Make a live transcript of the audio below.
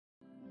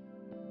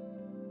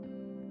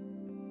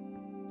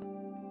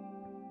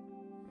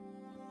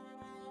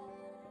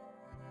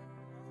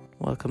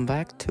Welcome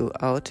back to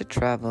Out to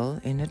Travel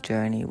in a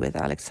Journey with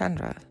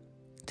Alexandra.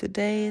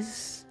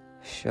 Today's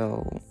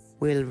show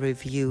will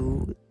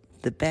review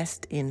the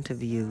best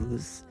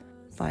interviews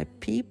by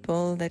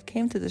people that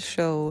came to the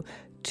show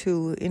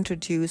to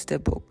introduce their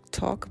book,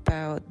 talk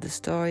about the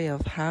story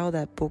of how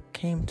that book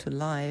came to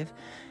life,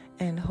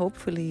 and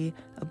hopefully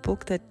a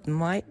book that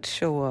might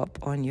show up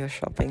on your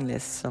shopping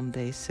list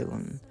someday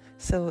soon.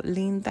 So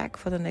lean back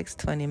for the next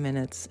 20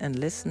 minutes and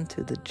listen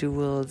to the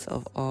jewels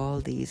of all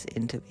these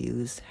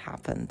interviews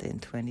happened in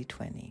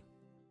 2020.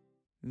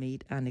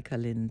 Meet Annika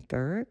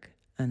Lindberg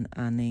and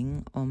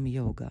Anning Om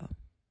Yoga.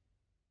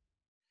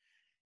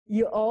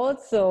 You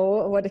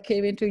also, what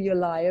came into your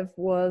life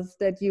was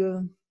that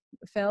you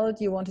felt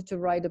you wanted to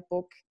write a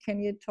book. Can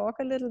you talk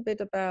a little bit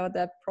about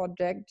that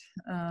project,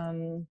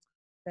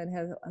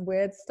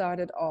 where it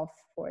started off,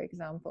 for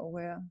example?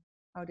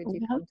 How did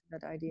you come to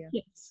that idea?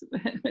 Yes.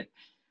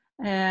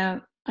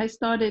 I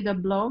started a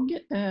blog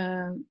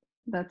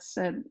that's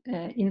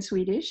in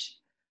Swedish,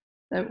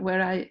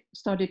 where I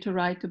started to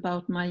write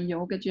about my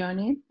yoga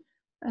journey.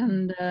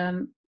 And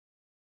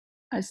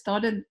I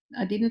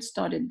didn't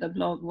start the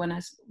blog when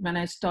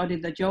I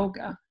started the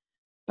yoga,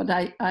 but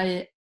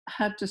I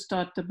had to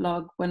start the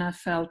blog when I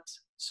felt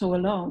so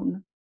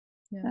alone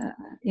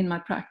in my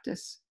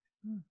practice.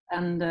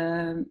 And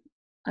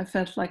I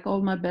felt like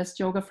all my best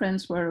yoga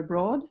friends were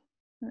abroad.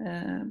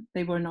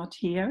 They were not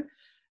here.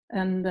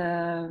 And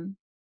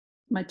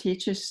my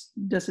teachers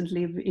doesn't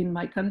live in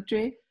my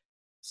country.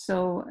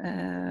 So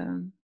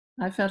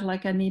I felt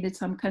like I needed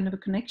some kind of a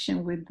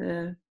connection with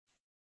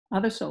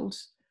other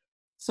souls.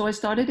 So I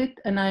started it,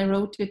 and I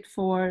wrote it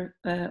for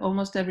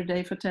almost every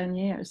day for 10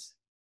 years.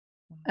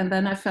 And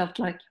then I felt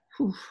like,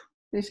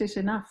 this is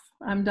enough.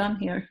 I'm done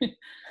here.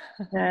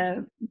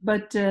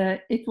 But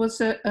it was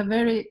a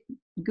very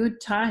good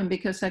time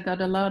because I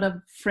got a lot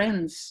of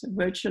friends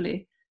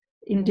virtually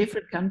in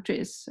different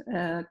countries,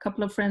 a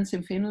couple of friends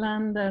in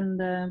Finland,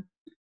 and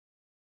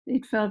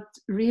it felt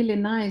really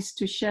nice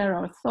to share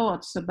our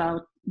thoughts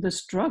about the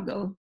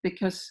struggle,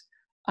 because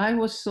I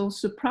was so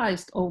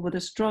surprised over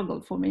the struggle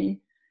for me.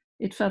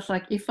 It felt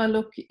like if I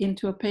look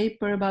into a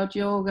paper about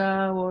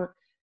yoga, or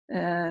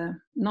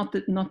not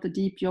the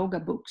deep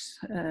yoga books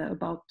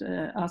about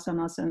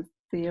asanas and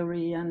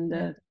theory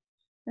and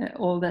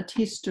all that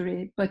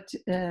history, but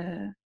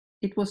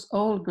it was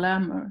all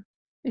glamour.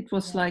 It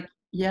was like,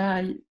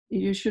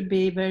 you should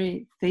be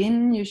very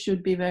thin, you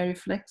should be very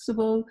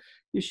flexible,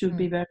 you should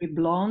be very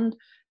blonde.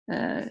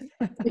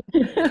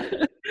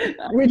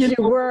 Which you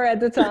were at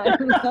the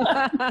time.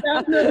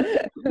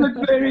 But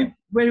very,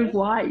 very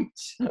white.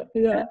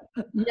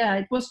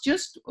 It was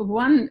just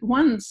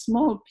one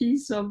small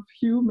piece of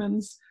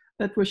humans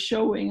that were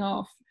showing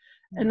off.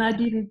 And I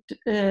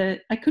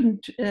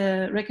couldn't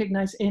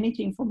recognize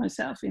anything for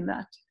myself in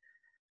that.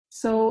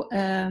 So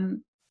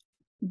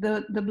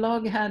the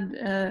blog had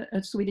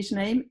a Swedish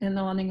name, En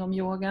aning om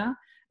yoga,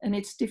 and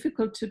it's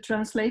difficult to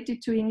translate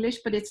it to English,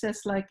 but it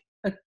says like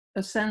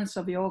a sense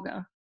of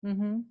yoga,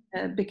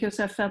 because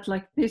I felt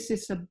like this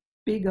is a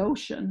big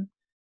ocean,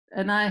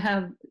 and I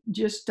have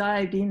just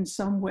dived in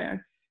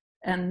somewhere,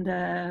 and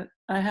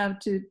I have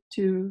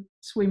to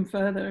swim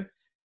further.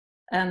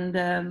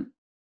 And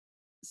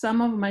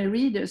some of my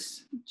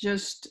readers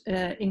just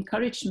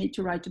encouraged me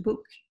to write a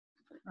book.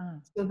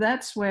 So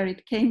that's where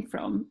it came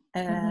from.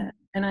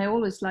 And I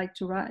always like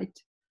to write.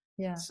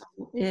 So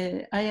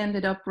I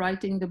ended up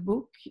writing the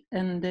book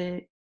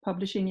and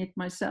publishing it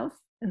myself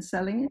and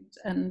selling it,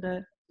 and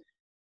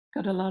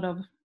got a lot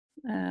of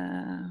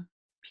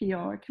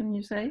PR, can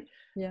you say?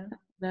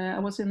 I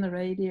was in the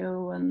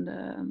radio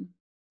and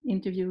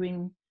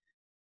interviewing.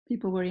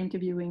 People were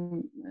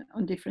interviewing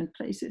on different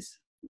places.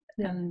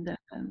 And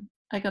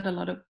I got a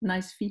lot of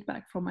nice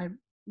feedback from my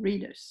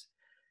readers.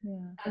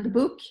 And the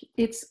book,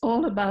 it's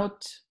all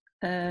about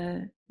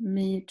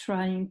me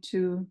trying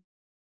to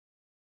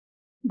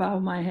bow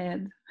my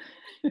head.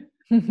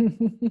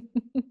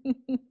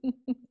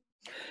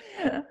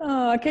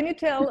 Can you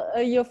tell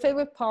your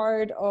favorite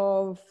part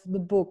of the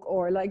book,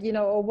 or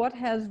or what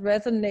has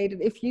resonated?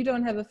 If you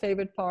don't have a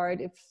favorite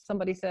part, if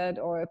somebody said,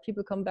 or if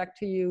people come back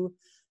to you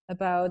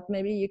about,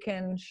 maybe you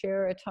can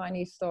share a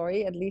tiny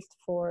story, at least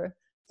so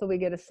we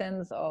get a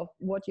sense of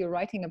what you're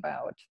writing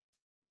about.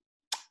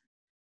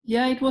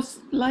 Yeah, it was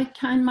like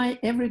kind of my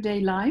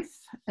everyday life,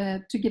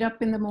 to get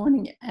up in the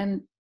morning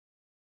and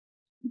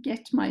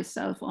get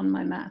myself on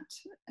my mat.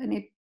 And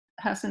it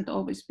hasn't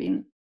always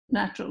been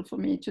natural for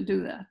me to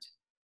do that.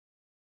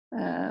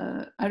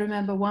 I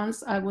remember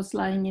once I was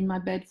lying in my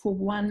bed for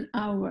 1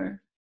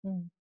 hour,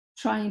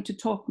 trying to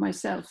talk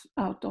myself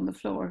out on the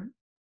floor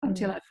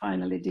until I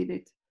finally did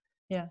it.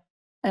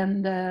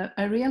 And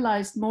I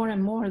realized more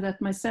and more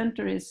that my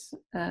center is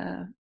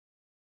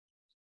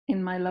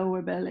in my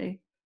lower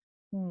belly.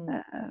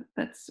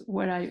 That's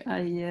where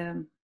I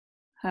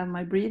have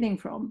my breathing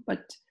from.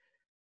 But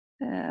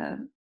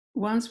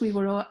once we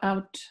were all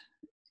out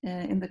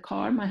in the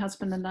car, my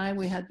husband and I,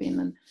 we had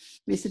been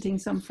visiting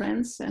some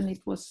friends, and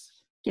it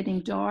was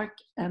getting dark,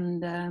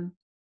 and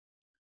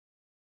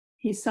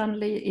he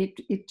suddenly,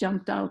 it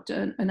jumped out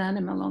an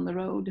animal on the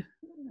road.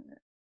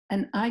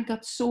 And I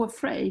got so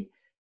afraid,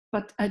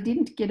 but I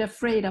didn't get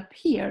afraid up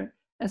here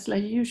as I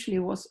usually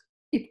was.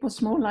 It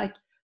was more like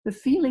the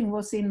feeling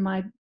was in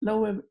my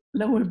lower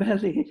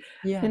belly,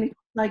 and it was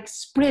like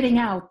spreading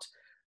out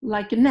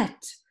like a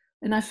net.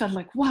 And I felt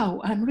like, wow,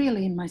 I'm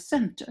really in my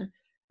center.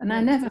 And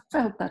I never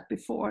felt that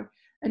before.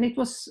 And it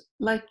was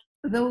like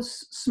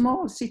those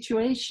small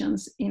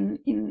situations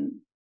in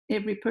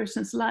every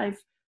person's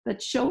life that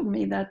showed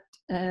me that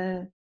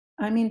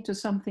I'm into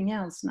something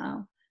else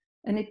now.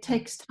 And it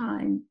takes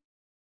time.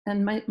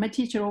 And my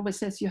teacher always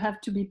says you have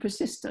to be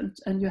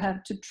persistent and you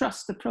have to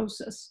trust the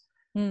process.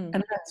 And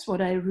that's what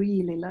I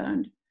really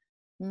learned.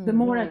 The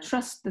more I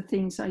trust the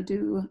things I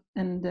do,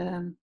 and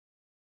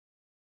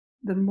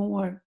the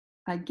more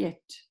I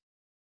get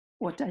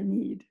what I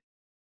need.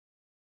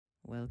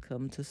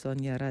 Welcome to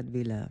Sonja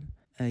Radvila,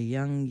 a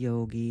young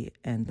yogi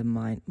and the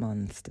Mind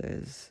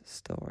Monsters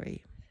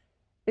story.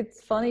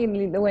 It's funny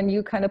when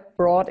you kind of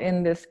brought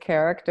in this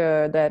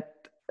character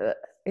that,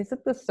 is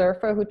it the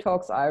surfer who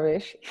talks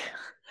Irish?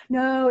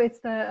 No, it's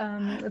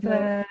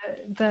the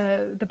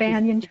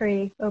banyan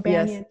tree. Oh,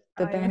 banyan. Yes,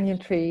 the banyan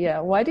tree. Yeah.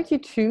 Why did you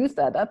choose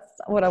that? That's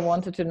what I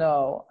wanted to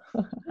know.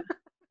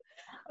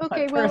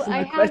 Okay, well,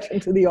 I have question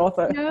to the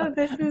author. No,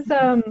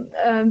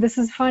 this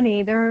is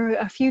funny. There are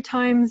a few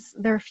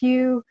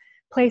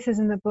places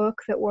in the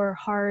book that were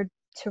hard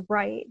to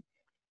write,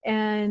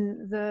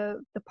 and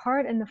the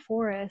part in the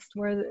forest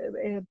where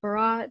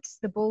Bharat,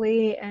 the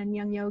bully, and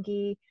young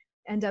yogi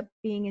end up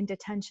being in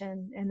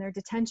detention, and their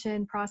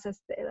detention process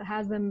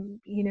has them,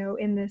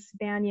 in this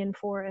banyan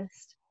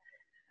forest,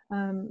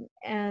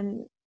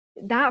 and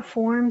that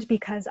formed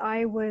because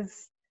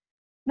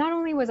not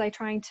only was I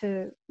trying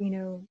to,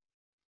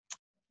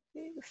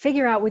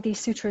 figure out what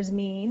these sutras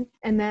mean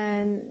and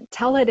then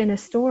tell it in a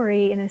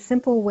story in a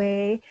simple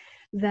way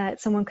that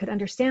someone could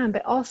understand,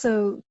 but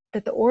also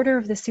that the order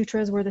of the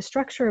sutras were the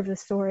structure of the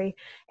story.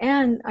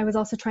 And I was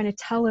also trying to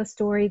tell a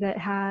story that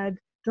had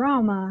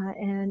drama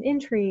and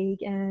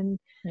intrigue and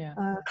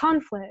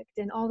conflict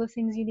and all the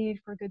things you need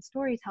for good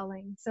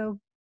storytelling. So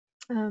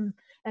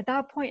at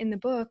that point in the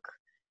book,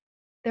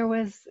 there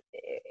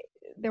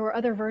were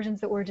other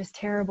versions that were just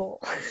terrible.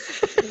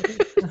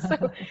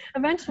 So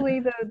eventually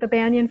the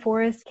banyan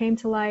forest came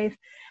to life,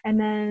 and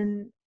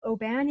then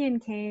O'Banion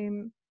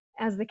came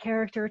as the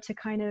character to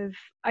kind of,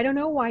 I don't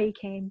know why he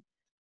came,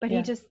 but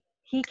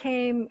he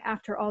came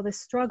after all this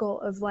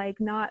struggle of like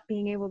not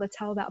being able to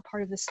tell that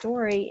part of the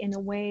story in a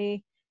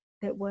way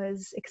that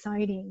was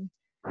exciting.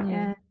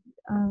 And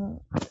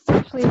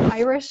actually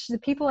Irish, the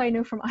people I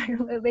know from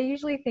Ireland, they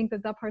usually think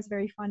that part's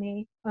very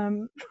funny.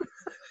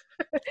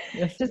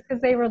 Just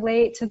because they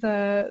relate to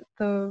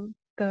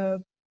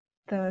the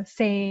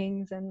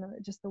sayings and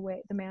just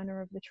the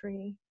manner of the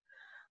tree.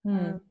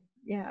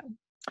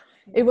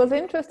 It was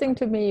interesting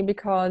to me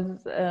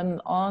because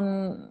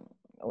on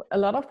a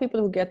lot of people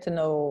who get to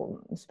know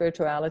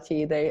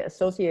spirituality, they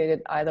associate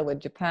it either with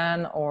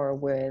Japan or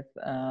with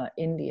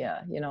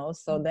India,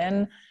 so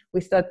then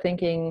we start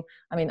thinking,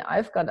 I mean,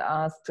 I've got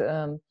asked,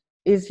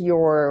 is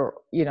your,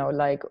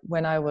 like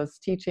when I was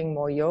teaching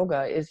more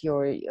yoga, is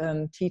your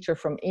teacher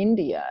from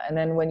India? And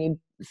then when you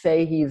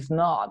say he's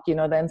not,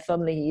 then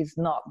suddenly he's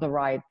not the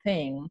right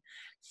thing.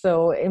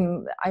 So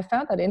I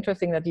found that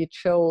interesting that you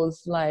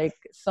chose like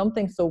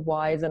something so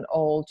wise and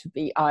old to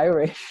be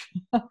Irish.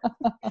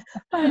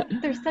 But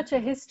there's such a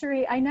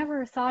history. I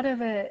never thought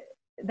of it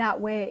in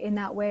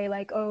that way,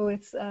 like, oh,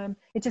 it's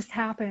it just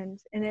happened,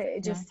 and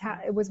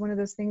it was one of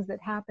those things that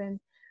happened.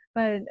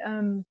 But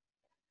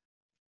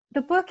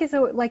the book is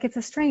it's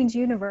a strange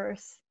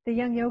universe. The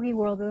Young Yogi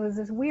world is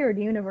this weird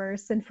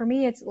universe, and for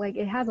me, it's like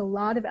it has a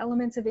lot of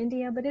elements of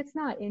India, but it's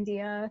not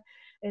India.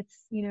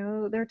 It's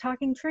they're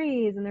talking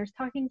trees and there's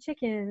talking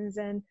chickens,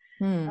 and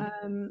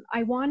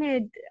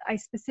I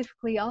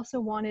specifically also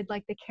wanted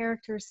like the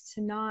characters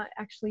to not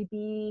actually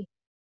be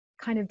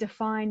kind of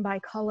defined by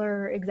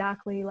color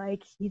exactly,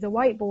 like he's a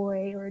white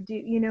boy, or do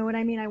you know what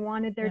I mean? I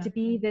wanted there to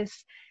be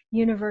this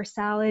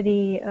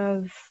universality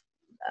of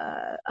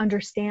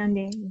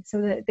understanding,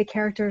 so that the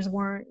characters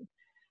weren't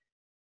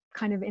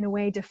kind of in a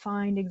way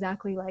defined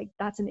exactly like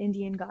that's an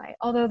Indian guy,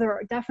 although there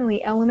are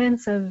definitely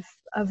elements of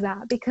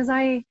that, because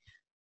I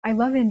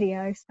love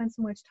India. I spent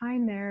so much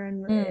time there,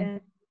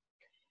 and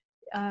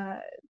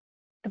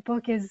the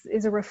book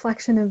is a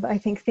reflection of, I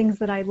think, things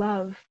that I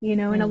love,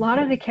 and a lot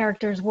of the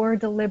characters were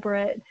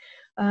deliberate.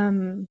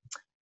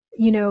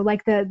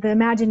 Like the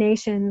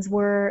imaginations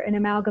were an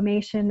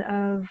amalgamation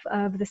of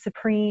the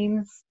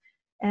Supremes,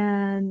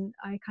 and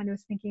I kind of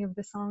was thinking of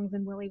the songs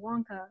in Willy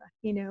Wonka,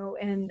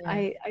 and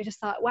I just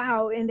thought,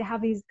 wow, and to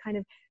have these kind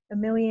of a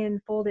million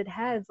folded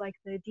heads like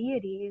the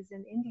deities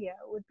in India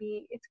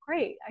it's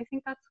great. I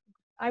think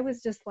I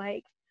was just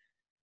like,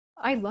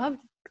 I loved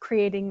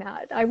creating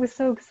that. I was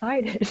so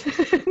excited.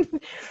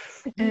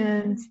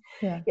 And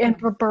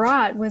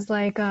Bharat was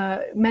like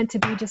meant to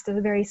be just a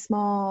very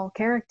small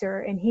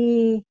character, and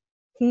he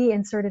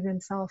inserted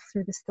himself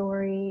through the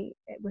story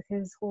with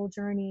his whole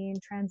journey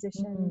and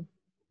transition.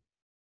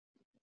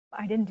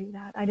 I didn't do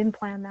that. I didn't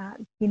plan that.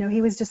 You know,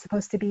 he was just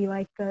supposed to be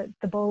like the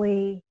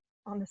bully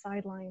on the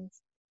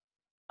sidelines.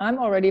 I'm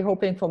already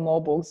hoping for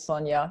more books,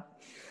 Sonja.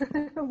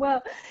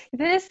 Well,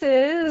 this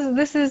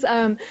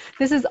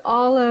is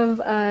all of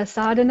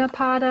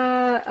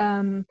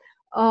Sadhanapada,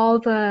 all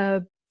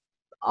the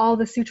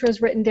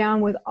sutras written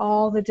down with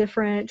all the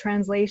different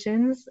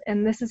translations,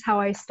 and this is how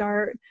I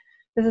started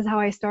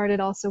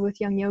also with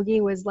Young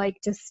Yogi, was like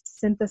just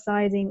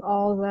synthesizing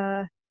all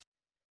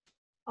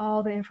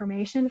the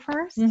information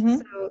first. Mm-hmm.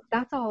 So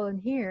that's all in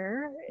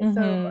here. Mm-hmm.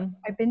 So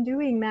I've been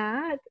doing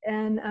that,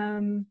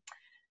 and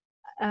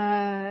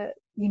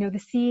you know,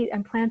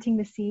 I'm planting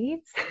the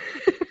seeds.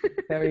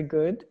 Very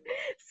good.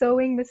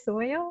 Sowing the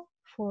soil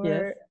for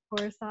Yes.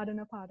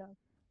 Sadhanapada.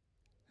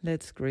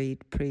 Let's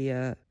greet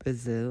Priya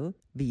Brazil,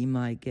 Be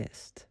My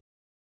Guest.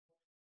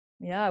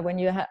 Yeah, when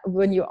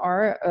you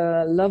are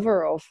a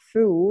lover of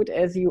food,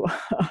 as you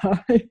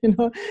are, you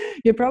know,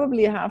 you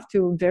probably have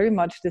to very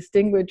much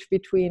distinguish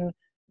between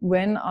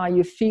when are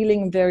you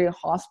feeling very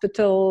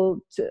hospitable.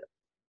 Do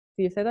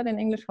you say that in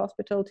English?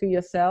 Hospital to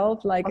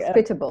yourself, like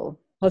hospitable.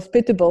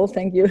 Hospitable,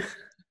 thank you.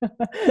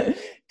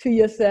 To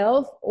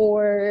yourself,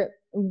 or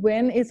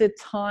when is it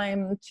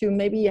time to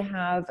maybe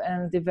have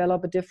and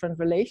develop a different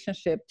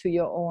relationship to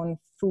your own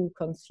food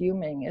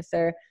consuming? Is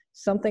there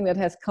something that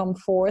has come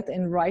forth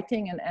in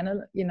writing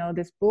and you know,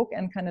 this book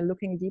and kind of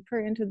looking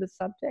deeper into the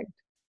subject?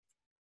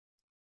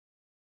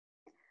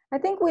 I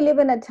think we live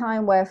in a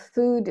time where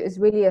food is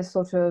really a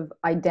sort of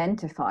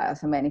identifier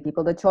for many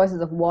people. The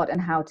choices of what and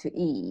how to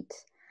eat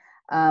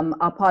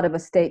are part of a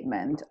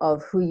statement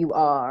of who you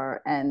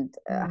are and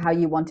how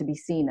you want to be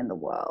seen in the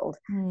world.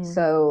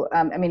 So,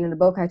 I mean, in the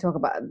book, I talk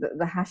about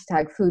the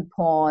hashtag food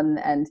porn,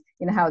 and,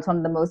 you know, how it's one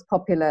of the most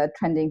popular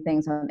trending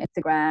things on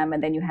Instagram.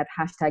 And then you have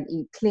hashtag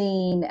eat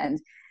clean. And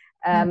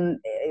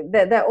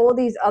there are all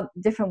these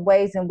different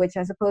ways in which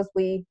I suppose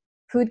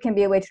food can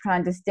be a way to try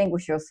and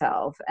distinguish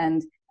yourself.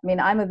 And I mean,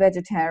 I'm a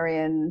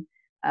vegetarian,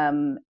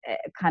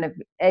 kind of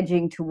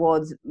edging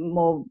towards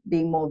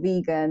being more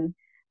vegan.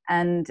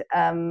 And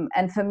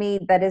for me,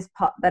 that is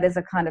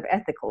a kind of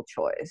ethical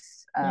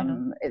choice,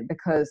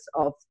 because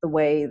of the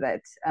way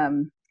that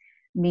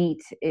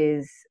meat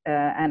is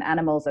and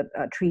animals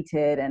are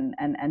treated and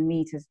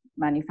meat is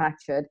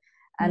manufactured.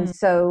 And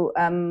so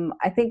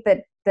I think that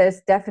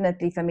there's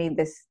definitely for me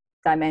this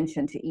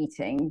dimension to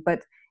eating,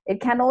 but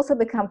it can also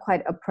become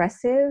quite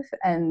oppressive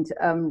and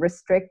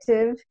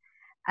restrictive.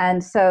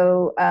 And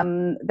so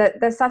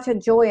there's such a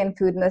joy in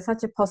food, and there's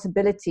such a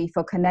possibility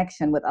for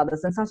connection with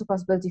others, and such a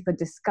possibility for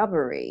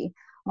discovery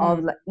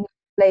of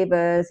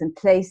flavors and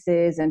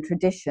places and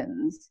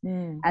traditions.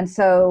 And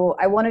so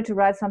I wanted to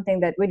write something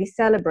that really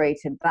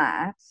celebrated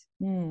that,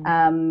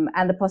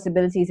 and the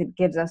possibilities it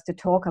gives us to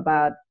talk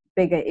about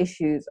bigger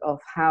issues of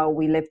how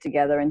we live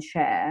together and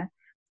share,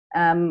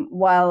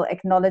 while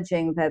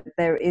acknowledging that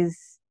there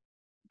is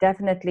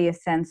definitely a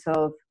sense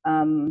of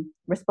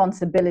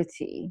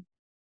responsibility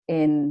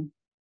in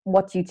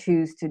what you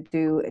choose to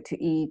do,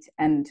 to eat,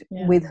 and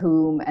with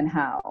whom and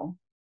how.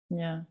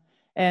 Yeah.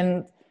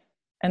 And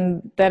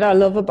that I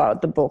love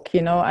about the book,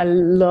 you know, I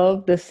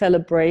love the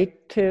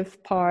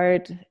celebrative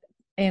part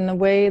in a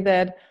way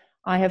that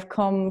I have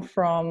come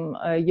from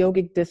a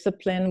yogic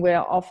discipline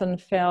where I often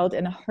felt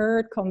and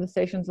heard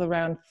conversations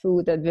around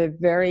food that were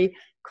very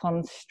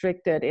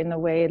constricted in a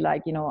way,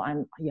 like, you know,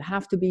 you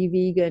have to be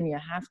vegan, you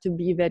have to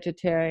be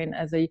vegetarian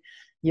as a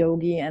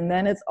yogi, and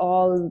then it's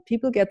all,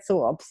 people get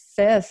so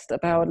obsessed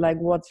about like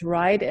what's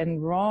right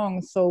and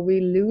wrong, so we're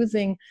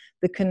losing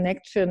the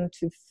connection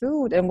to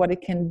food and what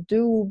it can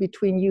do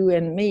between you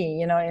and me,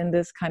 you know, in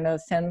this kind of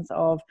sense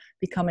of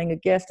becoming a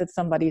guest at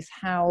somebody's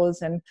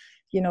house and,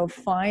 you know,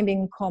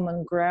 finding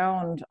common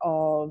ground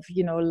of,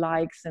 you know,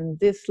 likes and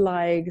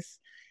dislikes,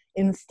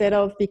 instead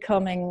of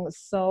becoming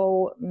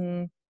so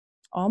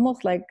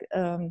almost like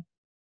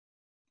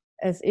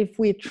as if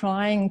we're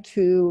trying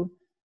to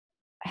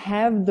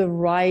have the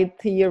right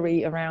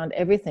theory around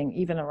everything,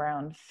 even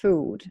around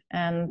food.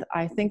 And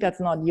I think that's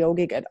not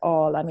yogic at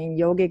all. I mean,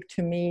 yogic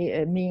to me,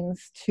 it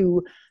means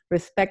to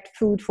respect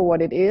food for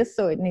what it is.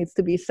 So it needs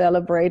to be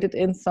celebrated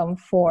in some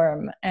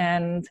form,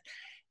 and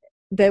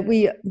that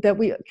we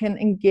can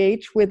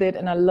engage with it.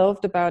 And I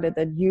loved about it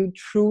that you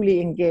truly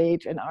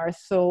engage and are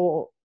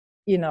so,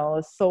 you know,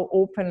 so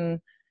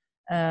open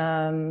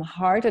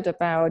hearted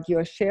about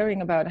your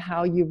sharing about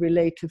how you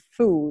relate to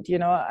food. You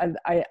know,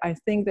 I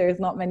think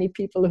there's not many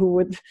people who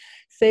would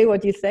say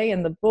what you say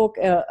in the book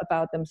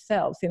about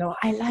themselves. You know,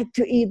 I like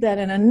to eat that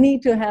and I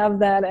need to have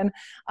that. And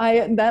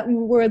that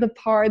were the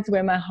parts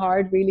where my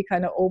heart really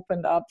kind of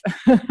opened up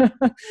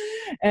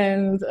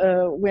and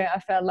where I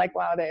felt like,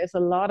 wow, there is a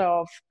lot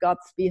of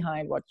guts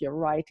behind what you're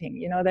writing.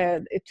 You know,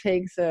 it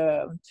takes,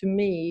 to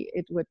me,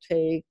 it would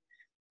take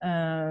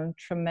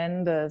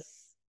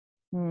tremendous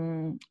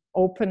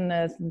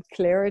openness and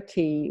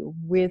clarity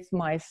with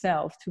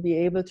myself to be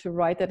able to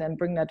write that and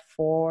bring that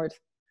forward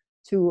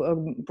to a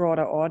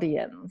broader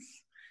audience.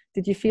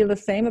 Did you feel the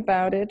same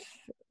about it?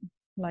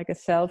 like a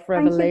Thank you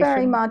very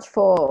self-revelation. much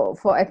for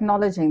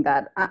acknowledging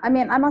that. I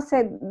mean, I must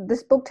say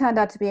this book turned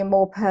out to be a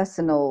more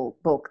personal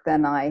book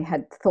than I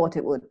had thought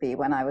it would be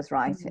when I was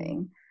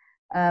writing.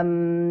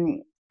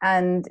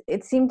 And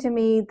it seemed to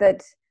me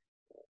that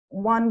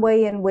one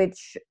way in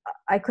which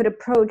I could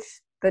approach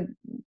the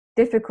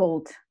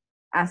difficult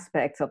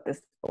aspects of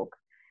this book,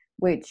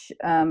 which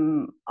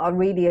are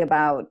really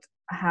about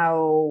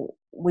how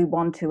we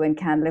want to and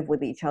can live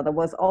with each other,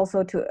 was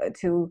also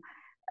to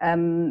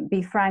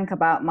be frank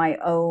about my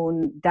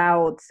own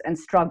doubts and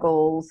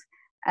struggles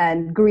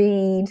and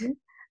greed,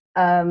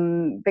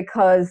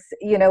 because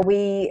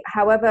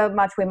however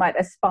much we might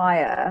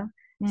aspire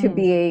to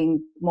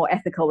being more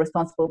ethical,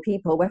 responsible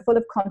people, we're full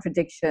of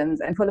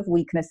contradictions and full of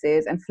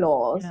weaknesses and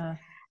flaws. Yeah.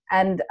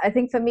 And I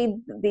think for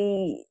me,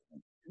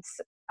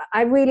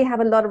 I really have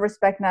a lot of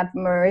respect and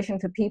admiration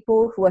for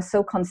people who are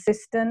so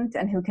consistent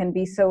and who can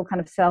be so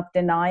kind of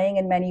self-denying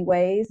in many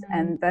ways,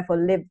 and therefore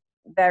live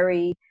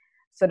very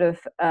sort of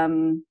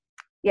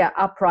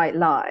upright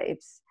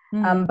lives.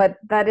 But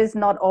that is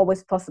not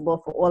always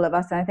possible for all of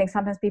us. And I think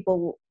sometimes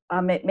people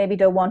maybe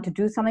don't want to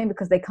do something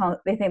because they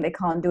think they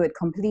can't do it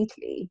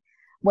completely.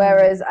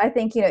 Whereas I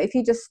think, if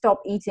you just stop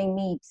eating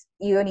meat,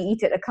 you only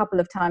eat it a couple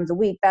of times a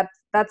week,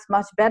 that's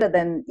much better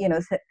than,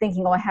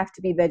 thinking, I have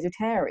to be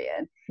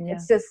vegetarian. Yeah.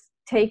 It's just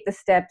take the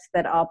steps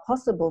that are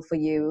possible for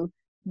you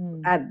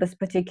at this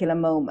particular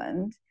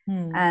moment.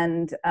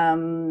 And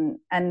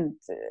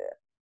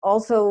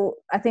also,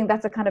 I think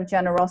that's a kind of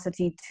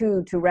generosity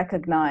too, to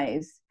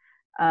recognize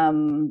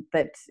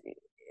that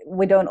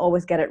we don't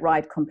always get it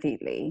right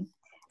completely.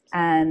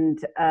 And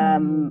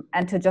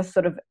to just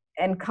sort of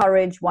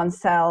encourage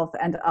oneself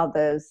and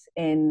others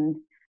in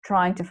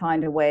trying to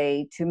find a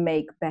way to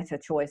make better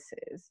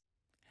choices.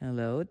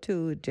 Hello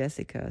to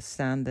Jessica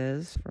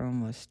Sanders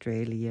from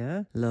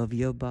Australia. Love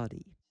your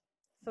body.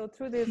 So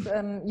through this,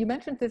 you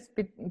mentioned this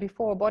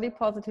before, body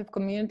positive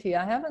community.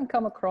 I haven't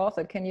come across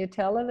it. Can you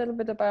tell a little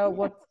bit about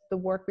what's the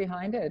work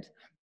behind it?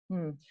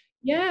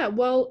 Yeah,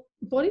 well,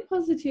 body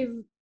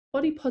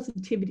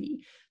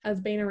positivity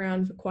has been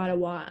around for quite a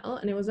while,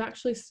 and it was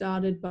actually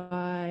started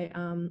by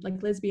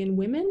like lesbian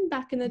women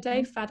back in the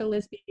day, fatter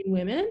lesbian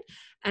women,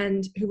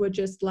 and who were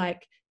just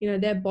like,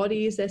 their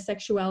bodies, their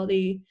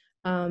sexuality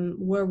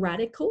were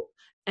radical,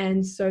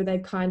 and so they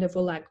kind of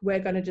were like, we're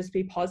going to just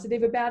be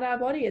positive about our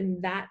body,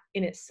 and that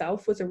in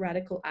itself was a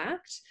radical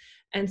act.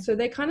 And so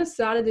they kind of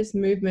started this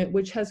movement,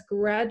 which has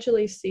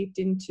gradually seeped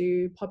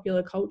into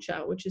popular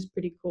culture, which is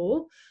pretty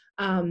cool.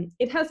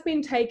 It has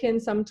been taken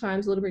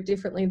sometimes a little bit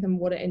differently than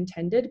what it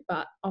intended,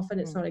 but often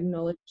it's not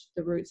acknowledged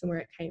the roots and where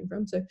it came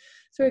from. So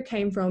it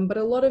came from, but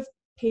a lot of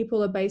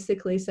people are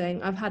basically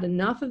saying, I've had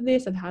enough of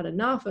this. I've had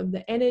enough of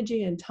the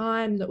energy and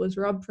time that was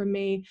robbed from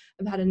me.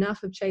 I've had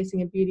enough of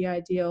chasing a beauty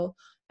ideal,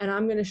 and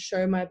I'm going to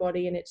show my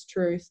body in its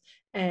truth.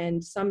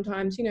 And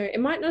sometimes, it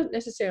might not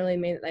necessarily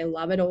mean that they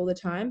love it all the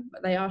time,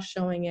 but they are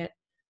showing it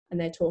and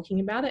they're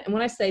talking about it. And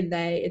when I say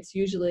they, it's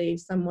usually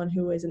someone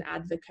who is an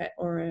advocate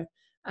or a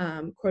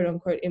quote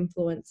unquote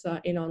influencer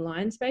in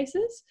online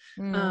spaces,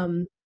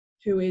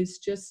 who is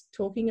just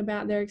talking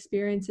about their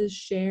experiences,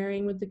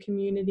 sharing with the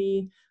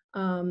community.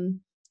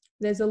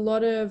 There's a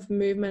lot of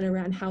movement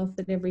around health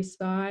at every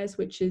size,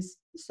 which is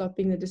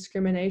stopping the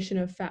discrimination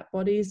of fat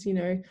bodies.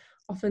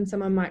 Often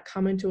someone might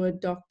come into a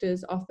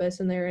doctor's office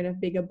and they're in a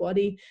bigger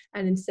body,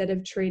 and instead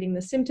of treating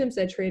the symptoms,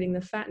 they're treating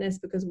the fatness,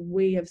 because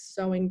we have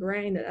so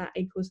ingrained that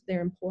equals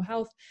they're in poor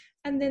health.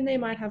 And then they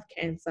might have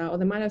cancer, or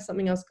they might have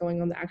something else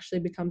going on that actually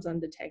becomes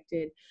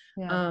undetected.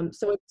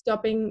 So it's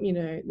stopping,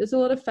 there's a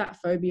lot of fat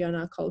phobia in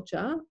our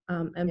culture,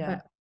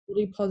 and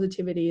body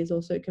positivity is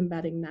also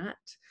combating that.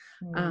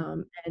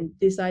 And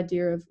this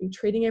idea of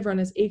treating everyone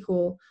as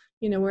equal.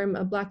 We're in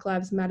Black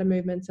Lives Matter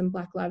movements and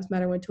Black Lives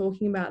Matter, we're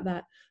talking about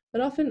that. But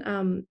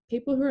often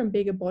people who are in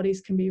bigger bodies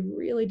can be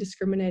really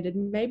discriminated,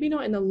 maybe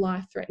not in the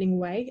life-threatening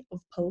way of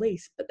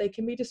police, but they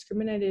can be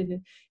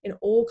discriminated in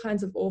all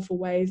kinds of awful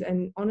ways.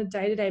 And on a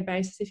day-to-day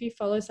basis, if you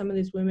follow some of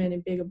these women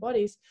in bigger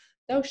bodies,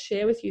 they'll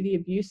share with you the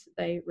abuse that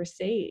they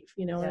receive,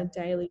 on a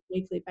daily,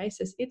 weekly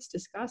basis. It's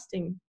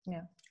disgusting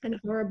and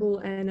horrible.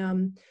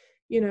 And,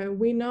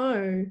 we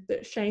know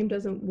that shame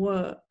doesn't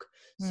work.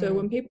 So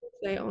when people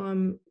say,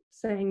 I'm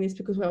saying this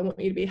because I want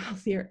you to be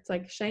healthier, it's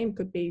like shame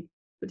could be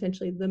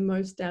potentially the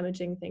most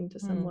damaging thing to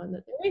someone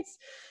that there is.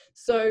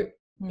 So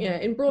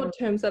in broad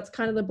terms, that's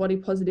kind of the body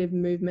positive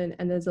movement,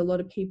 and there's a lot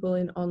of people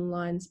in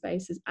online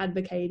spaces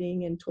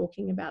advocating and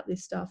talking about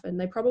this stuff, and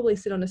they probably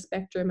sit on a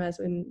spectrum, as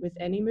in with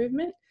any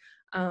movement,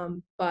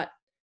 but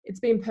it's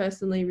been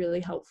personally really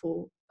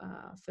helpful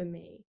for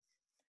me.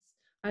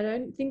 I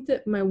don't think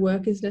that my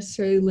work is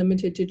necessarily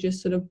limited to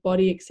just sort of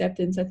body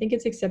acceptance. I think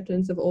it's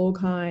acceptance of all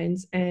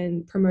kinds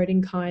and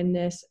promoting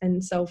kindness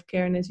and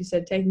self-care. And as you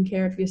said, taking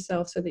care of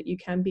yourself so that you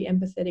can be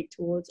empathetic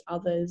towards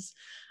others.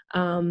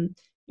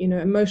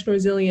 Emotional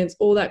resilience,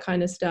 all that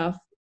kind of stuff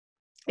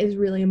is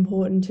really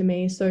important to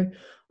me. So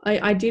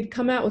I did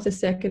come out with a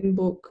second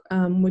book,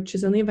 which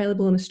is only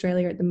available in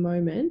Australia at the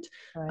moment,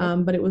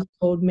 but it was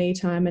called Me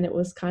Time, and it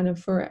was kind of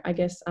for, I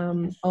guess,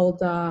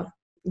 older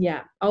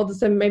older,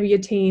 so maybe your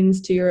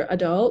teens to your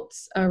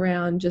adults,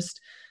 around just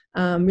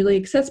really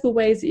accessible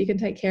ways that you can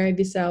take care of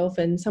yourself,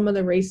 and some of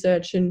the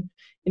research and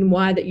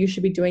why that you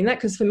should be doing that.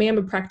 Because for me, I'm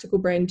a practical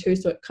brain too,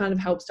 so it kind of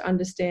helps to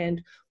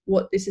understand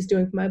what this is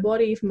doing for my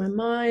body, for my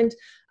mind,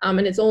 and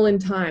it's all in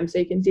time, so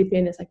you can dip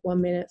in. It's like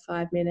 1 minute,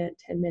 5 minute,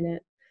 10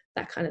 minute,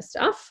 that kind of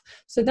stuff.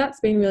 So that's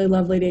been really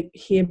lovely to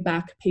hear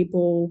back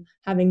people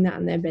having that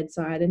in their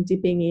bedside and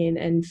dipping in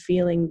and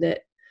feeling that.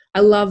 I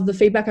love the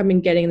feedback I've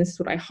been getting, and this is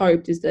what I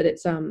hoped, is that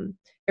it's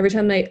every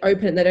time they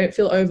open it, they don't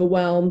feel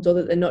overwhelmed or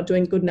that they're not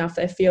doing good enough.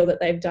 They feel that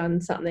they've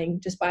done something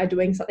just by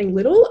doing something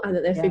little, and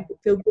that they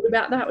feel good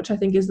about that, which I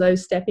think is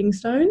those stepping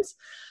stones.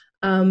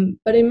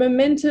 But in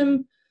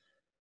Momentum,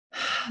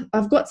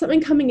 I've got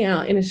something coming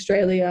out in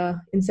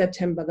Australia in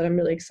September that I'm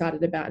really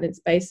excited about. And it's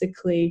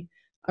basically,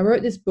 I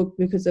wrote this book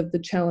because of the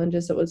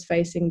challenges that was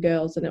facing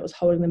girls, and it was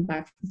holding them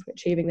back from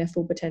achieving their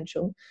full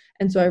potential.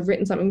 And so I've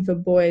written something for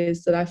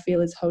boys that I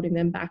feel is holding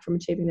them back from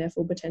achieving their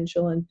full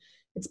potential. And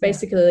it's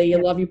basically a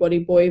Love Your Body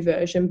boy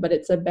version, but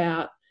it's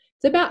about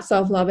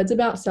self-love, it's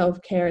about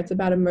self-care, it's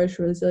about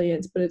emotional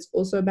resilience, but it's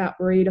also about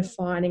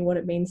redefining what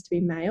it means to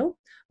be male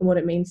and what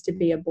it means to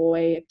be a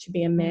boy, to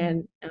be a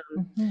man.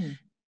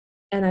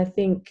 And I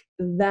think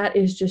that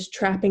is just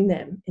trapping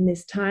them in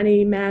this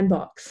tiny man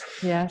box.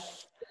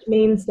 Yes. Which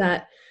means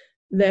that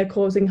they're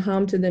causing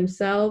harm to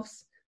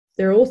themselves.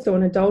 They're also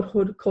in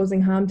adulthood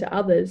causing harm to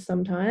others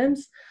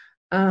sometimes.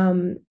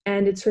 And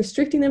it's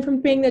restricting them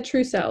from being their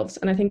true selves.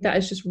 And I think that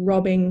is just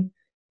robbing.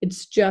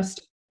 It's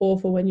just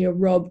awful when you're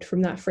robbed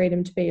from that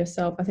freedom to be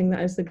yourself. I think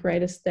that is the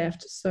greatest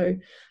theft. So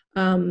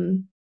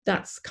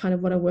that's kind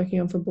of what I'm working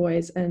on for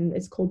boys, and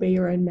it's called Be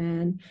Your Own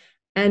Man.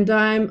 And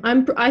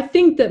I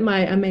think that my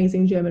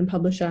amazing German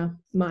publisher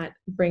might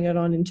bring it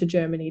on into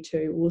Germany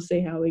too. We'll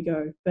see how we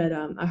go, but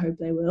I hope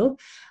they will,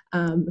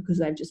 because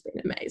they've just been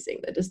amazing.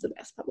 They're just the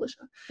best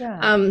publisher.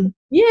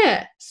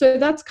 So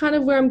that's kind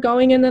of where I'm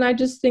going. And then I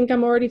just think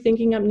I'm already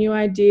thinking up new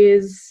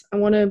ideas. I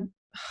want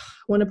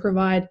to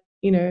provide,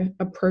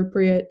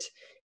 appropriate,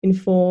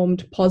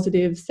 informed,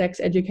 positive sex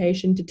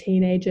education to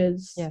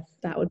teenagers. Yes.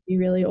 That would be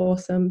really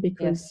awesome,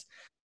 because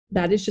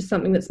that is just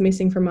something that's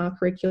missing from our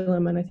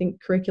curriculum. And I think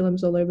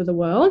curriculums all over the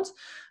world,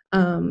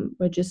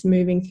 we're just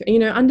moving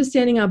through,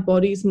 understanding our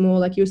bodies more,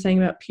 like you were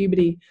saying about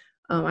puberty.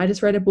 I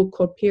just read a book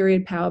called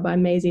Period Power by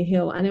Maisie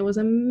Hill, and it was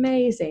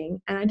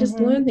amazing. And I just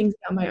learned things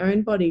about my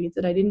own body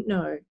that I didn't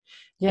know,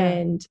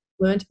 and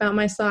learned about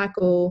my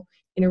cycle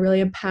in a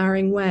really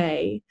empowering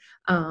way,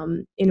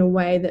 in a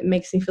way that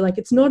makes me feel like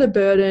it's not a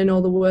burden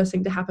or the worst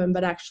thing to happen,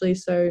 but actually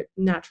so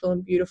natural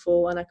and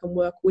beautiful, and I can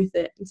work with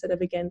it instead of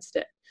against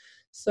it.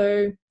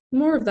 So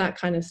more of that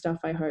kind of stuff,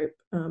 I hope.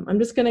 I'm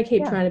just going to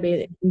keep trying to be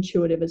as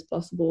intuitive as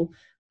possible,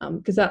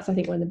 because that's, I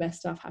think, when the best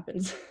stuff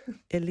happens.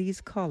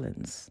 Elise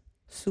Collins,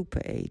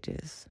 Super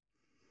Ages.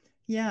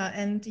 Yeah,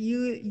 and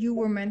you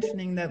were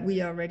mentioning that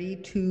we are ready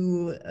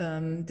to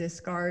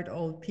discard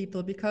old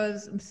people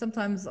because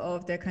sometimes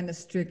of their kind of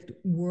strict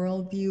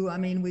worldview. I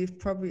mean, we've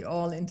probably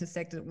all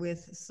intersected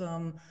with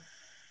some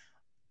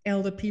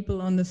elder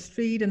people on the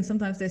street, and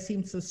sometimes they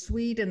seem so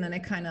sweet, and then they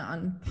kind of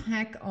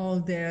unpack all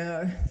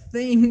their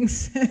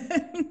things,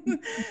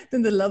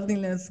 then the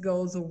loveliness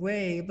goes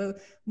away. But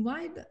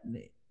why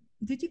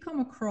did you come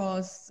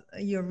across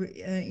in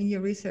your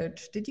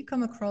research? Did you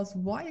come across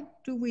why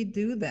do we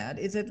do that?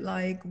 Is it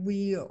like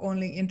we are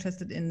only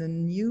interested in the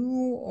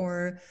new,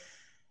 or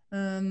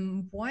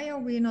why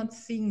are we not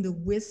seeing the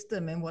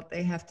wisdom in what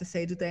they have to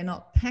say? Do they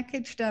not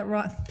package that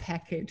right?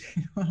 Package,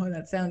 how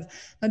that sounds.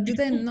 But do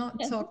they not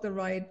talk the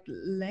right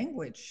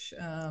language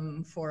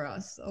for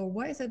us? Or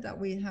why is it that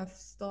we have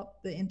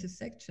stopped the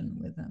intersection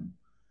with them?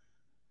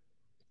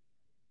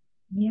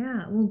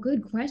 Yeah, well,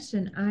 good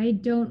question. I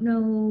don't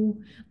know.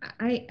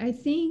 I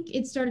think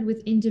it started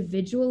with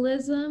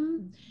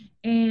individualism,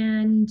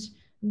 and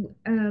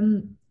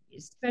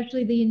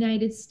especially the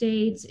United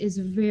States is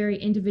a very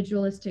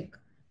individualistic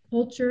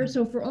culture.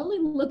 So if we're only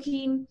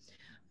looking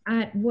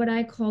at what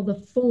I call the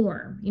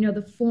form,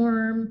 the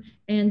form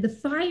and the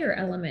fire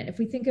element, if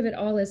we think of it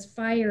all as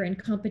fire and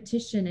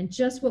competition and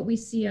just what we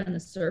see on the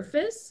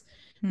surface,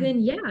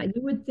 then you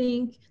would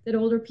think that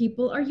older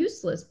people are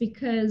useless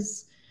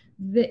because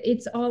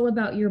it's all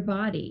about your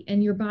body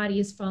and your body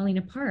is falling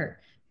apart.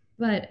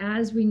 But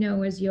as we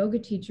know, as yoga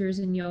teachers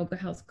and yoga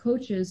health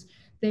coaches,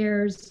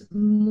 there's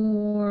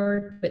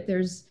more, but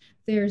there's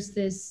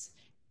this,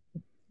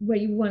 what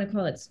you want to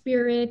call it,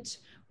 spirit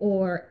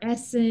or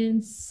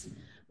essence,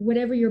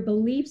 whatever your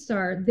beliefs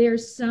are,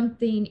 there's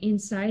something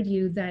inside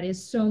you that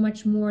is so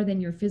much more than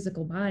your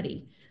physical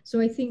body. So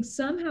I think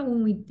somehow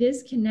when we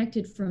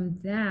disconnected from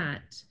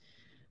that,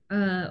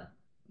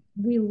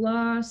 we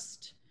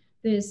lost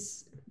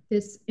this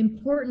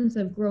importance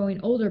of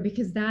growing older,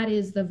 because that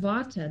is the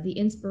vata, the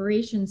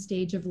inspiration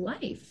stage of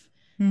life.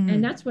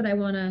 And that's what I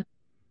want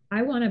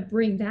to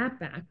bring that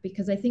back,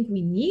 because I think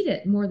we need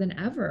it more than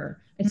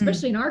ever,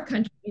 especially in our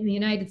country, in the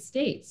United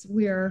States.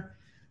 We're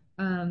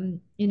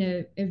in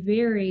a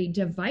very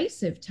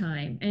divisive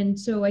time. And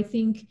so I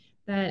think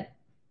that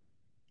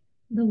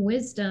the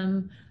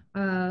wisdom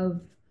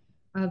of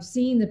of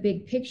seeing the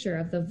big picture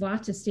of the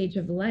Vata stage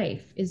of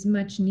life is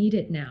much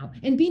needed now.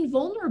 And being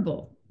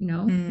vulnerable,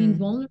 being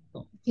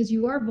vulnerable, because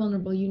you are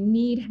vulnerable. You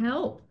need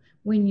help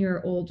when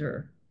you're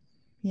older.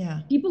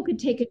 Yeah. People could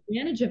take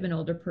advantage of an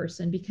older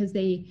person because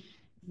they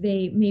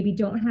maybe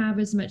don't have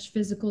as much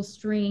physical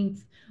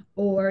strength,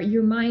 or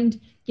your mind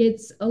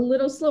gets a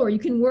little slower. You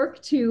can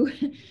work to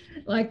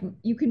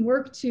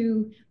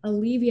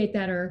alleviate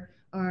that or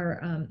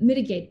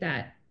mitigate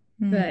that.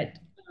 But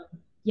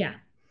yeah.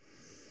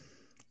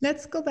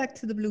 Let's go back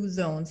to the blue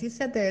zones. You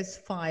said there's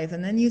 5,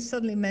 and then you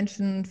suddenly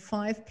mentioned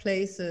 5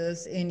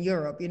 places in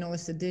Europe.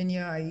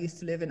 Sardinia. I used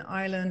to live in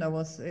Ireland. I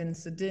was in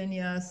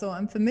Sardinia. So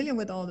I'm familiar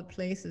with all the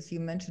places you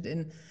mentioned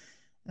in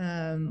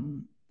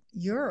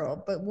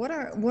Europe. But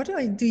what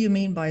do you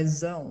mean by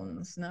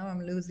zones? Now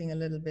I'm losing a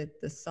little bit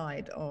the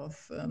sight of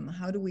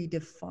how do we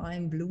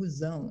define blue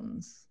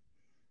zones?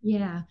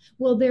 Yeah,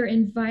 well, they're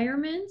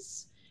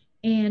environments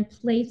and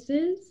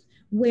places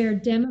where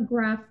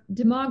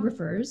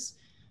demographers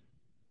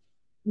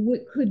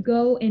could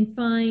go and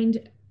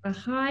find a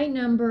high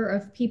number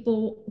of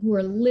people who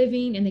are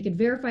living, and they could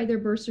verify their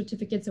birth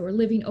certificates that were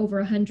living over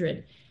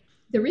 100.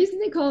 The reason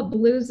they call it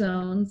blue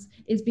zones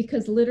is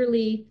because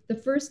literally the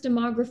first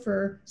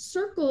demographer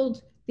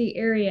circled the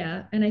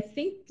area, and I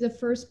think the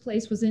first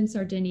place was in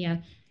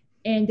Sardinia,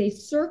 and they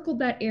circled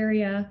that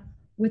area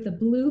with a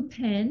blue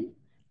pen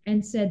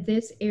and said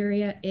this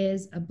area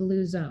is a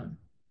blue zone.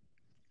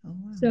 Oh,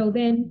 wow. So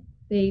then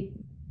it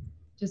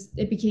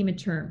became a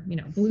term,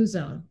 blue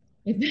zone.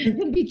 It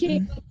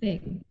became a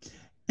thing.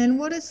 And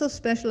what is so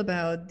special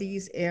about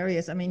these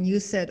areas? I mean, you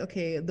said,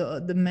 okay,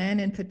 the men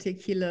in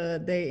particular,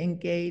 they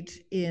engage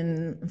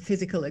in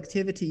physical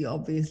activity,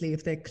 obviously.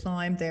 If they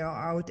climb, they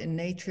are out in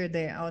nature,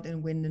 they're out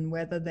in wind and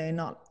weather, they're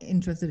not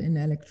interested in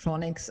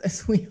electronics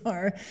as we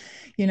are,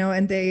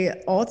 and they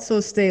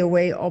also stay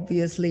away,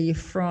 obviously,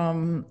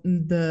 from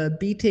the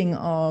beating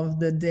of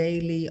the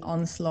daily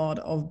onslaught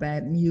of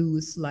bad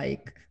news,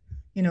 like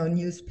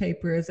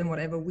newspapers and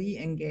whatever we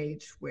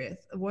engage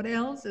with. What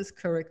else is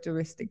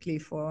characteristically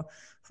for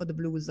the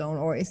blue zone,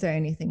 or is there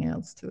anything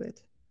else to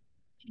it?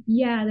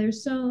 Yeah,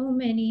 there's so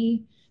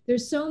many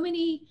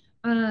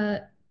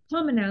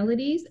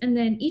commonalities, and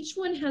then each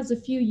one has a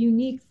few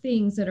unique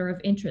things that are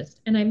of interest.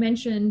 And I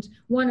mentioned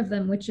one of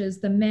them, which is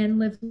the men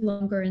live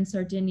longer in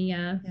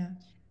Sardinia. Yeah.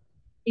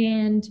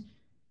 And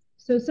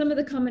so some of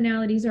the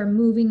commonalities are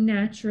moving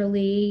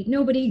naturally.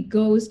 Nobody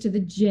goes to the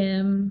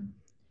gym.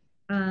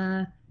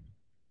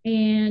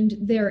 And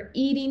their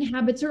eating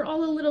habits are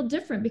all a little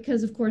different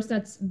because, of course,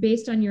 that's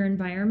based on your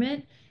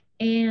environment.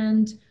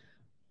 And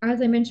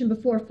as I mentioned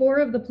before, 4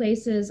 of the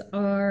places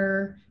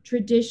are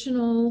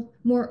traditional,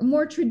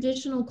 more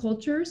traditional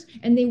cultures,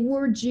 and they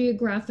were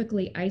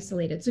geographically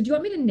isolated. So do you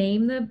want me to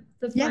name the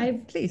 5? Yeah,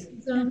 please.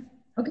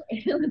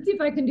 Okay, let's see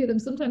if I can do them.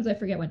 Sometimes I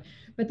forget one.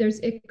 But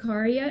there's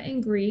Ikaria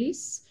in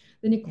Greece,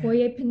 the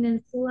Nicoya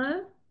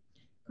Peninsula,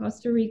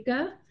 Costa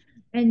Rica,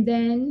 and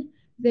then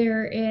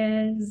there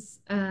is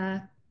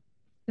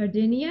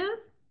Sardinia,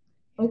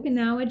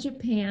 Okinawa,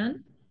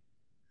 Japan,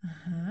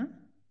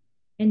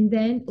 and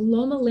then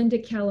Loma Linda,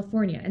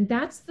 California. And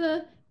that's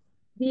the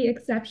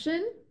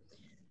exception.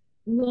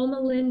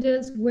 Loma Linda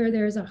is where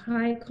there's a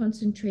high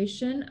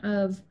concentration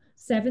of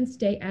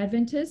Seventh-day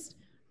Adventists,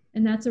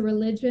 and that's a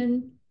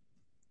religion,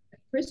 a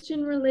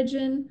Christian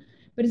religion,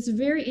 but it's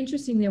very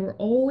interesting. They were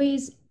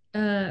always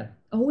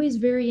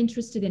very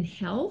interested in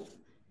health,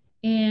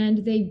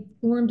 and they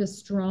formed a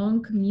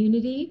strong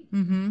community.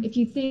 Mm-hmm. If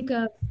you think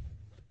of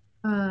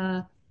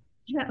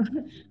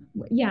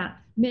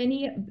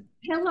many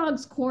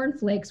Kellogg's Corn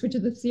Flakes, which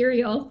is a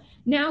cereal.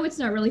 Now it's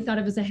not really thought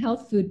of as a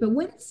health food, but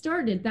when it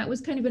started, that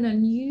was kind of an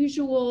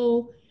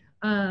unusual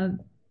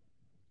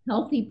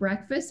healthy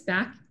breakfast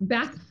back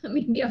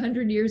maybe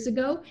 100 years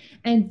ago.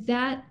 And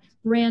that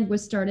brand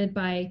was started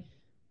by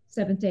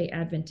Seventh-day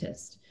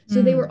Adventists.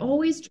 So they were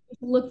always trying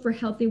to look for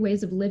healthy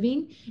ways of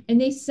living,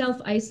 and they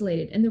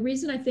self-isolated. And the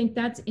reason I think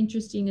that's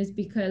interesting is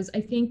because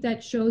I think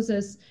that shows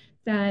us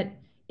that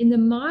in the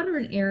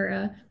modern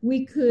era,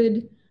 we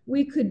could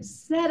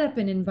set up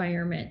an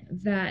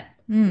environment that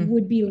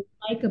would be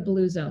like a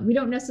blue zone. We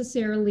don't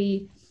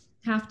necessarily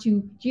have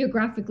to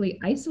geographically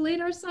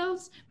isolate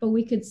ourselves, but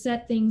we could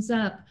set things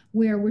up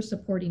where we're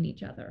supporting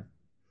each other.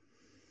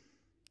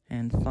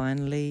 And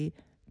finally,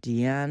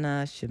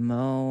 Diana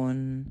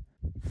Shimon,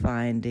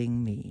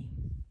 Finding Me.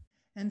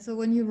 And so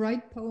when you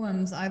write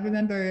poems, I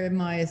remember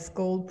my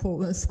school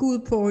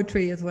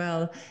poetry as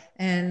well.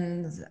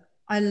 And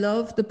I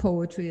love the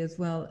poetry as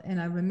well. And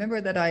I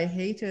remember that I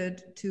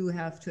hated to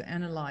have to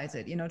analyze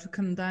it, to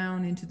come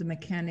down into the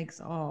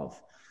mechanics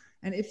of.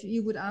 And if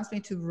you would ask me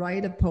to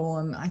write a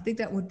poem, I think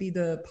that would be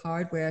the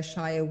part where I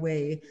shy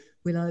away.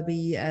 Will I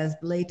be as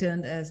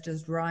blatant as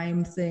just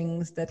rhyme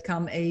things that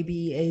come A,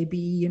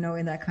 B,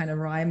 in that kind of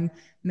rhyme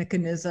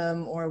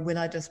mechanism? Or will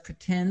I just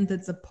pretend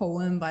it's a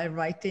poem by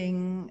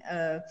writing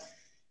a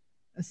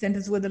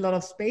sentence with a lot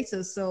of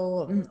spaces?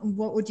 So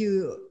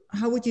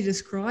how would you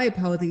describe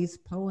how these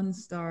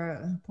poems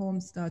start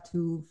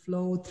to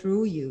flow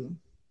through you?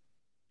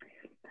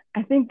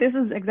 I think this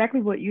is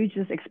exactly what you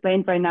just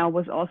explained right now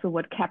was also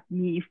what kept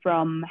me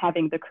from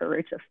having the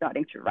courage of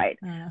starting to write.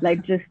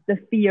 Like just the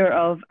fear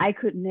of I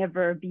could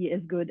never be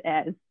as good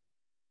as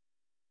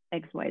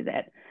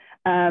XYZ.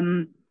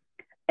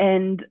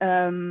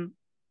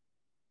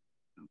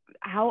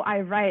 How I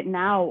write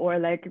now, or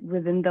like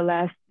within the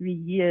last 3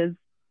 years,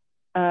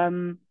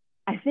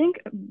 I think,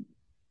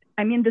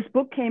 I mean, this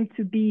book came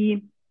to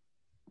be,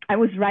 I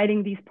was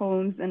writing these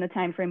poems in a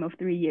time frame of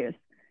 3 years,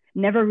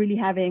 never really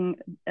having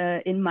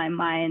in my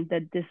mind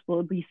that this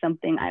will be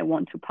something I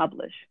want to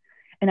publish.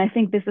 And I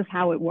think this is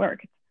how it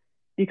worked,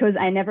 because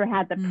I never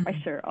had the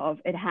pressure of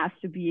it has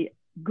to be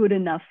good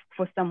enough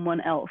for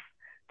someone else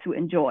to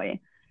enjoy.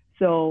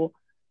 So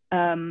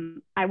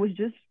I was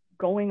just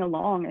going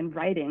along and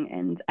writing,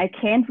 and I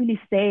can't really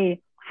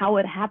say how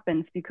it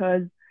happens,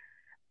 because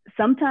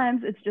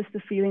sometimes it's just a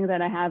feeling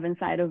that I have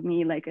inside of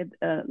me, like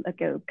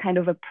a kind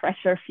of a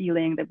pressure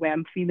feeling, that where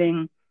I'm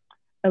feeling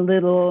a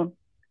little,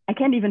 I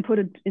can't even put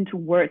it into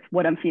words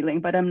what I'm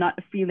feeling, but I'm not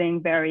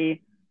feeling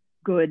very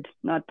good,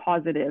 not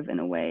positive in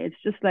a way.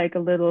 It's just like a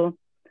little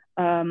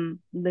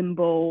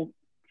limbo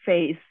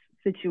phase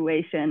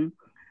situation.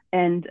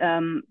 And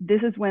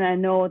this is when I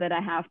know that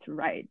I have to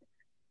write.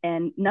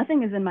 And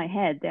nothing is in my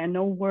head. There are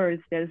no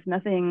words. There's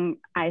nothing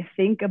I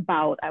think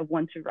about I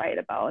want to write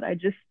about. I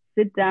just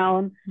sit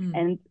down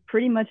and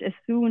pretty much as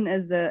soon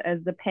as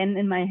the pen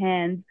in my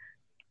hand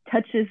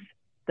touches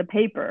the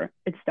paper,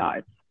 it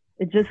starts.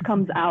 It just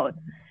comes out.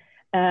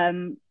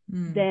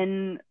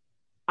 Then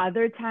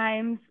other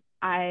times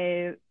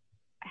I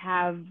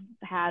have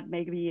had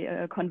maybe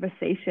a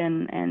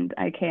conversation and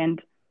I can't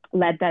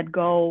let that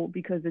go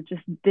because it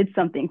just did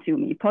something to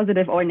me,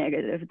 positive or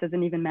negative, it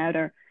doesn't even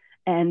matter.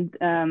 And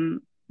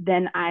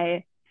then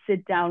I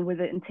sit down with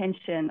the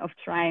intention of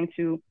trying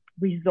to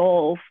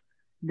resolve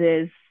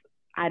this,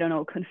 I don't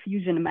know,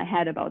 confusion in my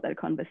head about that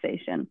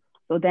conversation.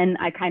 So then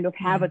I kind of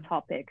have a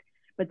topic,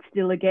 but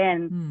still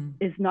again,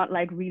 it's not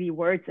like really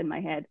words in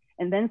my head.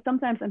 And then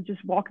sometimes I'm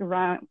just walking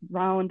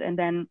around and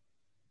then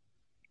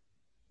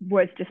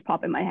words just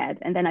pop in my head.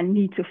 And then I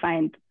need to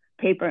find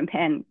paper and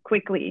pen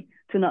quickly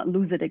to not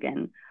lose it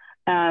again.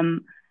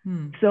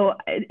 So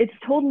it's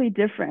totally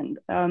different.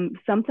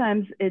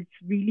 Sometimes it's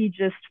really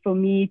just for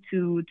me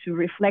to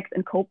reflect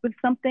and cope with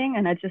something,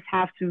 and I just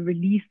have to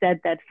release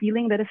that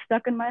feeling that is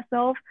stuck in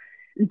myself.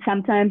 And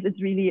sometimes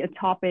it's really a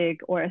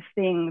topic or a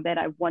thing that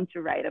I want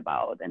to write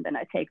about, and then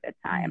I take that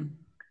time.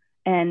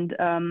 And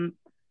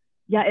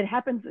yeah, it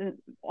happens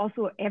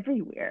also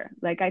everywhere.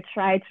 Like I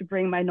try to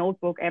bring my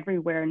notebook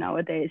everywhere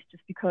nowadays,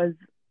 just because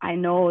I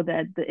know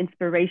that the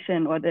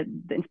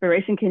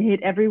inspiration can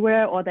hit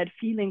everywhere, or that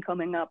feeling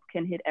coming up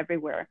can hit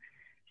everywhere.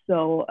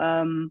 So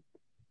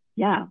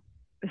yeah,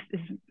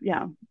 it's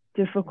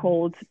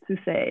difficult to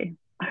say.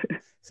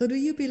 So do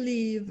you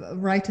believe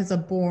writers are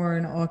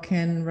born, or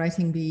can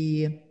writing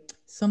be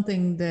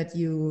something that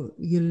you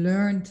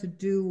learn to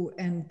do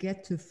and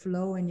get to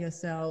flow in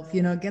yourself,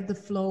 get the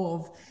flow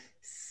of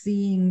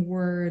seeing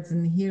words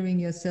and hearing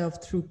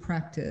yourself through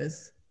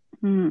practice?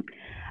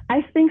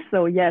 I think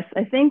so, yes.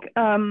 I think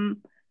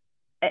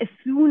as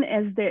soon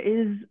as there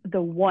is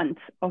the want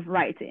of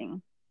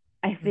writing,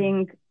 I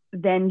think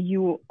then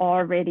you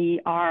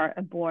already are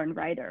a born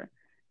writer.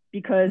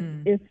 Because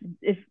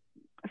if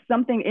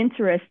something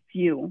interests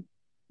you,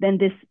 then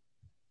this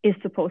is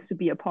supposed to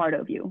be a part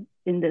of you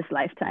in this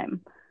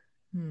lifetime.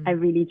 I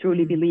really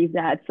truly believe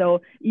that.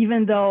 So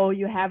even though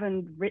you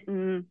haven't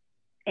written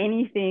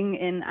anything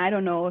in, I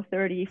don't know,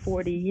 30,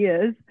 40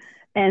 years,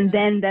 and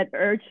then that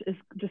urge is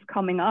just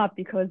coming up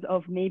because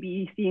of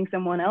maybe seeing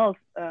someone else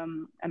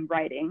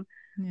writing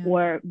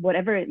or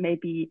whatever it may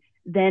be,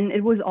 then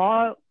it was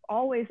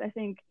always, I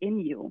think, in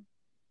you.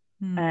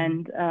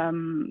 And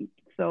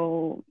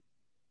so,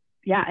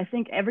 yeah, I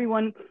think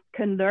everyone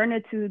can learn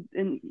it too.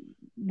 And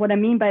what I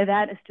mean by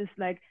that is just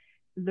like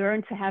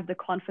learn to have the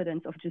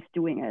confidence of just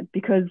doing it,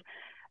 because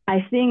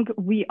I think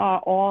we are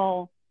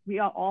all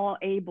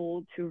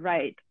able to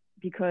write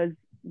because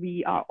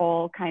we are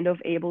all kind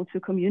of able to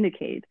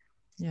communicate.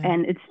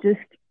 And it's just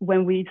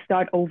when we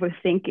start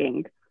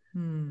overthinking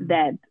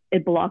that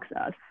it blocks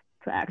us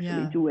to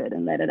actually do it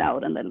and let it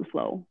out and let it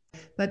flow.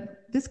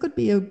 But this could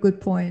be a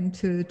good point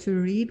to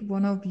read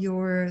one of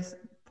your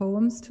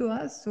poems to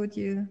us. Would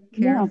you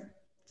care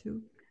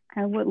to?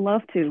 I would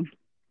love to.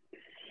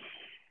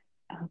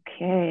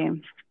 Okay,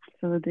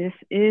 so this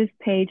is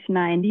page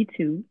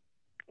 92.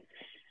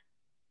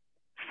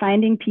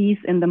 Finding peace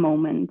in the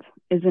moment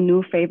is a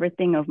new favorite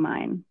thing of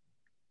mine.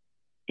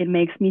 It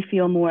makes me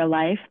feel more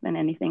alive than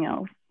anything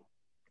else.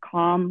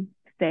 Calm,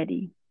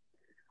 steady.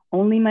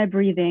 Only my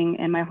breathing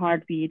and my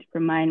heartbeat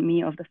remind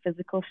me of the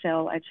physical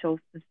shell I chose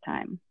this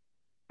time.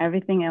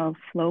 Everything else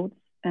floats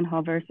and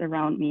hovers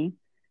around me,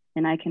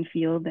 and I can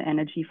feel the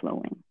energy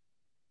flowing.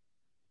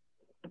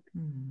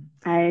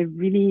 I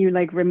really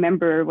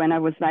remember when I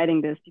was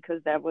writing this,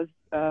 because that was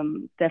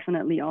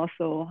definitely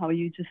also how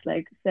you just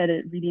said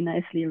it really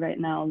nicely right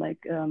now,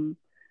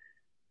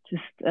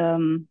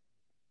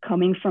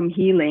 coming from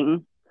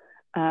healing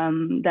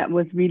that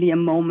was really a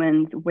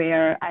moment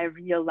where I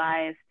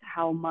realized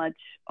how much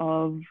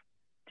of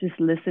just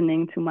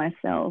listening to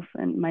myself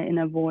and my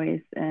inner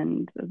voice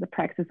and the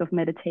practice of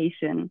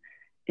meditation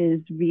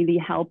is really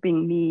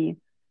helping me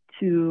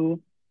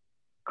to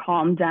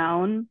calm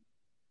down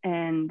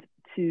and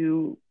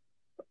to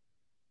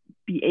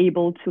be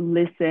able to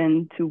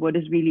listen to what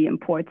is really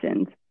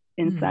important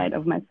inside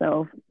of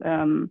myself,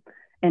 and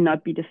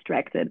not be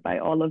distracted by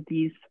all of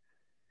these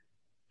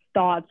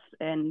thoughts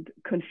and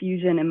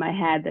confusion in my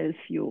head that is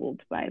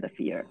fueled by the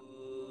fear.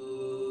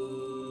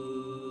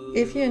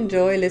 If you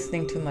enjoy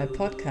listening to my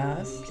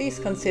podcast, please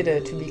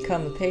consider to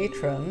become a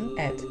patron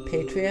at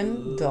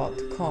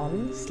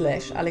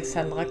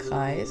patreon.com/Alexandra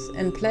Kreis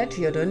and pledge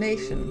your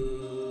donation.